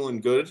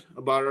feeling good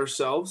about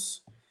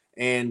ourselves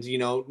and,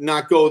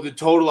 not go the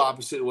total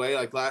opposite way.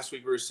 Like last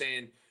week we were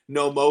saying,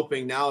 no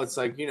moping. Now it's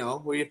like,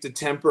 we have to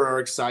temper our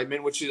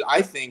excitement, which is,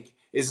 I think,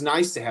 is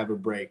nice to have a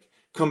break,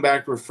 come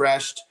back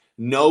refreshed,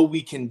 know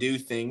we can do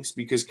things,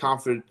 because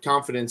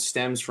confidence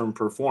stems from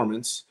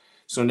performance.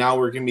 So now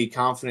we're going to be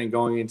confident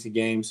going into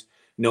games,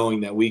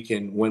 knowing that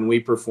when we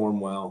perform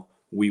well,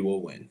 we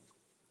will win.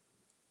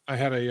 I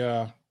had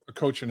a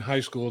coach in high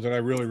school that I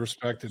really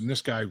respected, and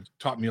this guy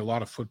taught me a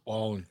lot of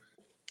football, and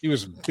he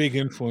was a big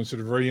influence at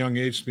a very young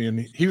age to me. And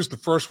he was the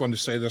first one to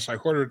say this. I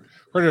heard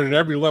it at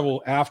every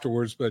level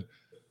afterwards, but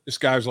this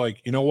guy was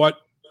like, you know what,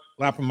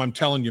 Lapham, I'm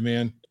telling you,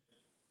 man,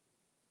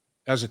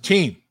 as a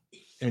team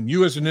and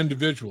you as an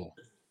individual,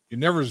 you're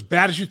never as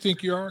bad as you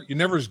think you are. You're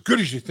never as good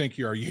as you think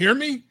you are. You hear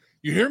me?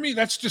 You hear me?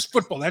 That's just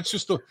football. That's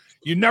just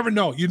you never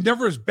know. You're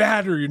never as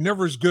bad or you're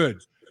never as good.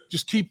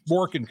 Just keep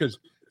working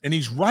and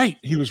he's right.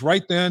 He was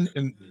right then.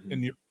 And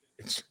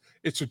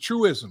it's a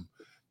truism,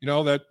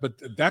 but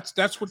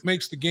that's what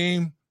makes the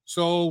game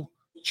so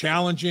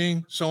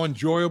challenging, so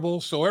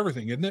enjoyable, so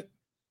everything, isn't it?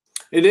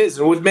 It is.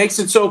 And what makes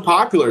it so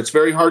popular, it's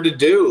very hard to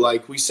do.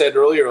 Like we said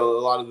earlier, a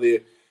lot of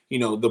the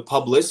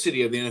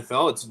publicity of the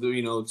NFL,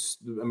 it's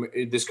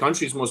this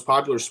country's most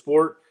popular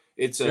sport.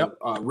 It's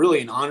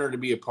really an honor to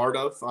be a part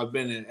of. I've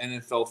been an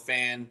NFL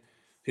fan,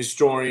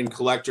 historian,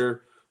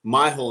 collector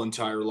my whole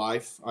entire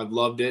life. I've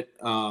loved it.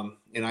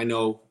 And I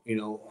know,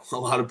 a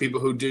lot of people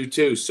who do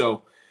too.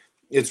 So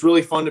it's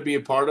really fun to be a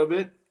part of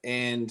it.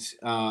 And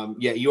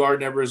you are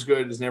never as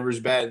good, never as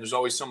bad. There's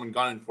always someone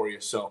gunning for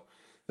you. So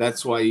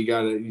that's why you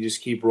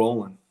just keep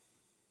rolling.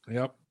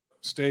 Yep.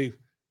 Stay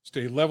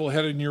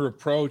level-headed in your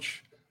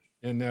approach,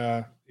 and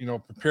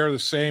prepare the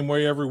same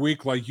way every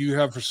week like you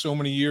have for so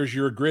many years.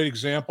 You're a great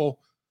example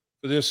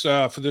for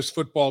this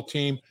football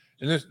team.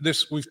 And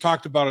this we've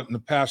talked about it in the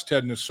past,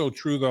 Ted, and it's so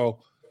true though.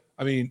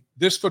 I mean,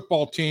 this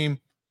football team,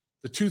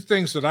 the two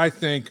things that I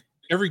think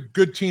every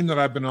good team that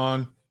I've been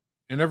on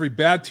and every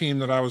bad team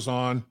that I was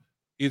on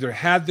either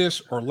had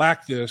this or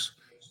lacked this,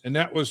 and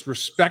that was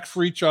respect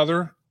for each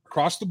other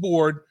across the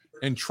board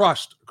and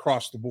trust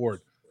across the board.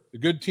 The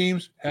good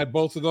teams had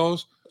both of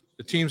those.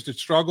 The teams that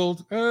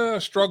struggled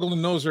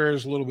in those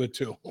areas a little bit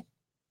too.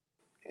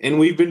 And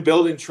we've been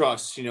building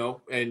trust,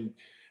 and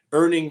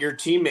earning your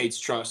teammates'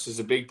 trust is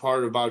a big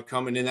part about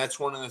coming in. That's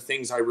one of the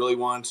things I really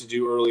wanted to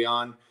do early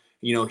on,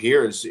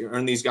 here is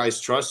earn these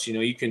guys' trust.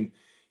 You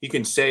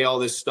can say all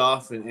this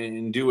stuff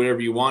and do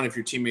whatever you want. If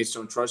your teammates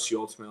don't trust you,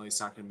 ultimately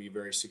it's not going to be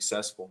very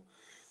successful.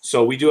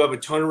 So we do have a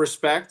ton of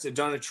respect, a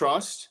ton of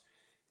trust.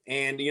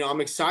 And,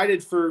 I'm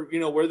excited for,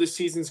 where the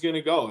season's going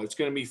to go. It's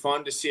going to be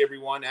fun to see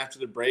everyone after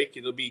the break.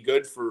 It'll be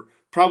good for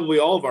probably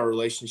all of our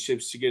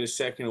relationships to get a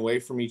second away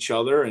from each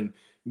other and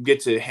get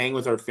to hang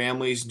with our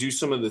families, do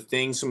some of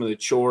the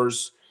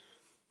chores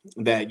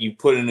that you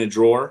put in a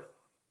drawer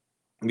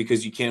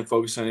because you can't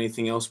focus on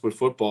anything else but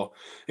football.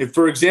 And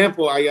for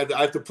example, I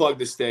have to plug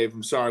this, Dave.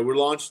 I'm sorry. We're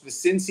launched the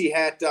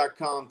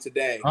CincyHat.com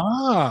today.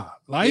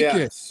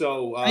 It.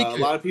 So a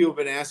lot of people have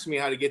been asking me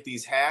how to get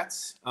these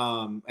hats.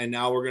 And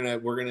now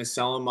we're gonna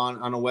sell them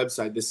on a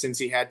website, the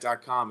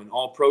CincyHat.com, and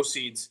all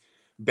proceeds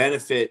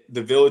benefit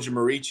the Village of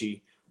Merici,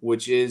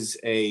 which is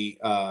a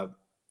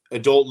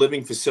adult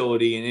living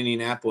facility in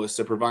Indianapolis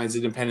that provides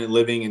independent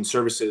living and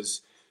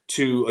services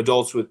to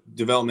adults with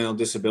developmental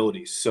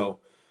disabilities. So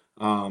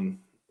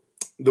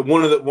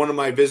one of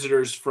my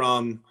visitors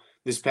from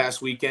this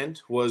past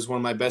weekend was one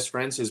of my best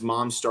friends. His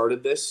mom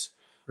started this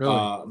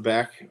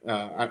back.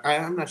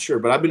 I'm not sure,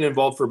 but I've been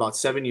involved for about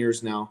 7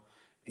 years now,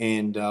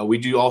 and we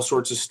do all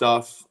sorts of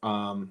stuff.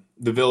 The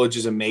village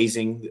is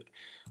amazing.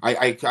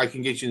 I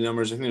can get you the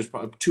numbers. I think there's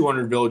probably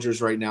 200 villagers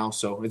right now,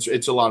 so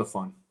it's a lot of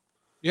fun.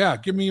 Yeah,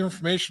 give me your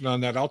information on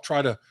that. I'll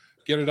try to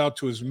get it out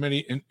to as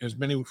many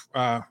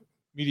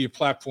media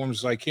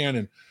platforms as I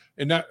can,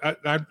 and that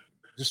I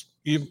just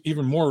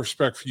even more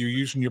respect for you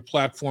using your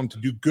platform to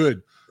do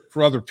good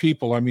for other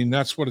people. I mean,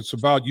 that's what it's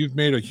about. You've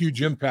made a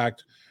huge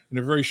impact in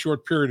a very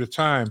short period of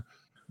time,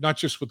 not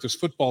just with this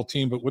football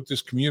team, but with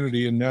this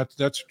community, and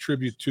that's a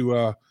tribute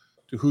to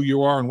who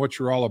you are and what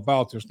you're all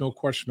about. There's no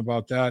question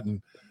about that,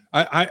 and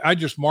I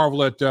just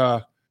marvel at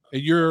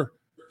your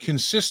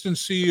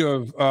consistency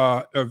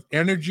of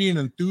energy and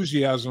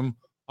enthusiasm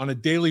on a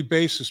daily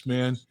basis,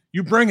 man.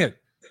 You bring it.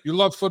 You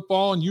love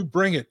football and you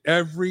bring it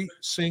every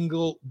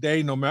single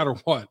day, no matter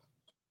what.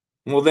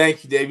 Well,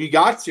 thank you, Dave. You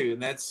got to,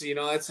 and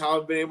that's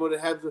how I've been able to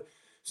have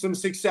some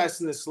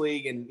success in this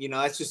league. And,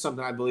 that's just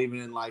something I believe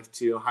in life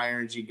too, a high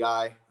energy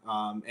guy,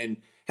 and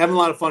having a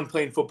lot of fun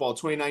playing football.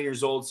 29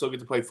 years old, still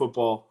get to play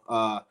football,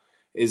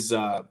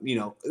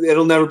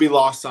 it'll never be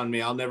lost on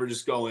me. I'll never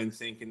just go in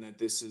thinking that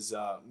this is,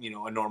 a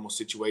normal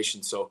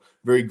situation. So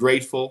very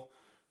grateful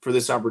for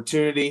this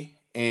opportunity.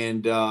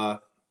 And,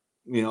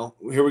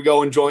 here we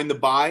go, enjoying the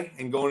bye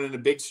and going in a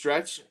big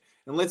stretch.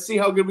 And let's see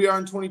how good we are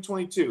in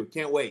 2022.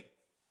 Can't wait.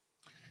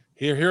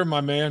 Here, my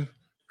man.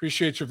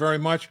 Appreciate you very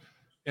much.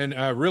 And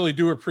I really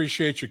do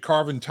appreciate you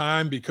carving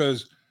time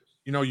because,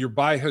 your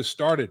bye has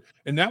started.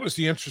 And that was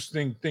the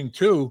interesting thing,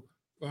 too.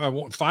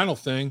 Final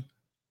thing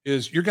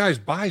is your guys'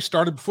 bye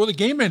started before the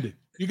game ended.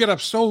 You get up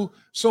so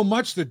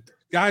much that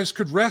guys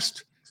could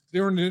rest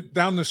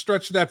down the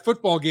stretch of that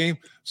football game.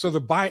 So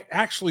the bye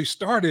actually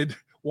started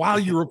while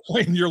you were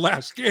playing your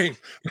last game.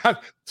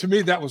 To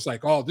me, that was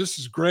like, oh, this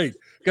is great.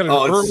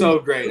 It's so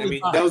great. I mean,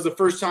 that was the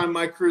first time in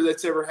my career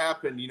that's ever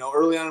happened.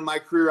 Early on in my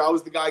career, I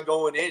was the guy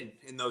going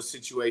in those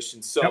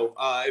situations. So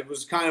it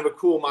was kind of a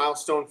cool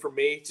milestone for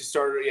me to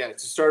start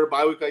a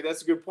bye week. Like,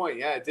 that's a good point.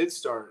 Yeah, it did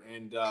start.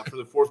 And for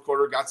the fourth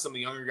quarter, got some of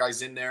the younger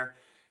guys in there.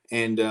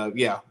 And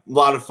a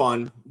lot of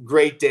fun.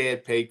 Great day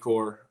at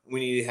Paycor. We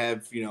need to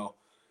have,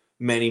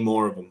 many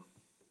more of them.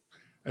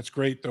 That's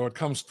great, though. It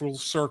comes full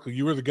circle.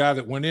 You were the guy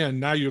that went in.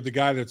 Now you're the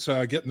guy that's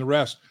getting the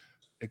rest.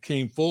 It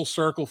came full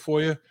circle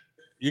for you.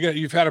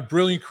 You've had a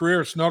brilliant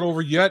career. It's not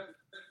over yet.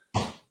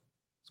 Let's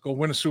go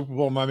win a Super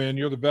Bowl, my man.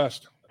 You're the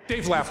best.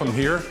 Dave Lapham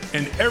here,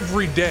 and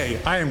every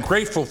day I am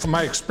grateful for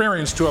my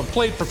experience to have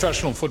played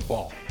professional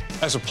football.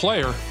 As a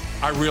player,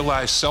 I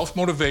realized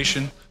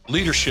self-motivation,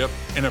 leadership,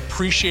 and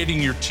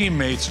appreciating your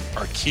teammates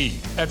are key.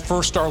 At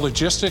First Star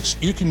Logistics,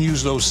 you can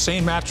use those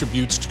same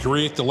attributes to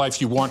create the life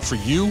you want for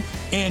you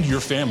and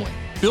your family.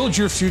 Build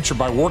your future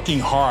by working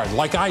hard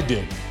like I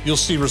did. You'll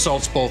see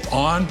results both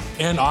on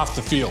and off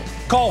the field.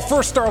 Call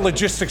First Star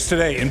Logistics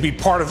today and be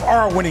part of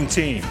our winning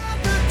team.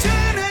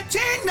 Opportunity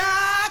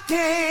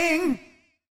knocking.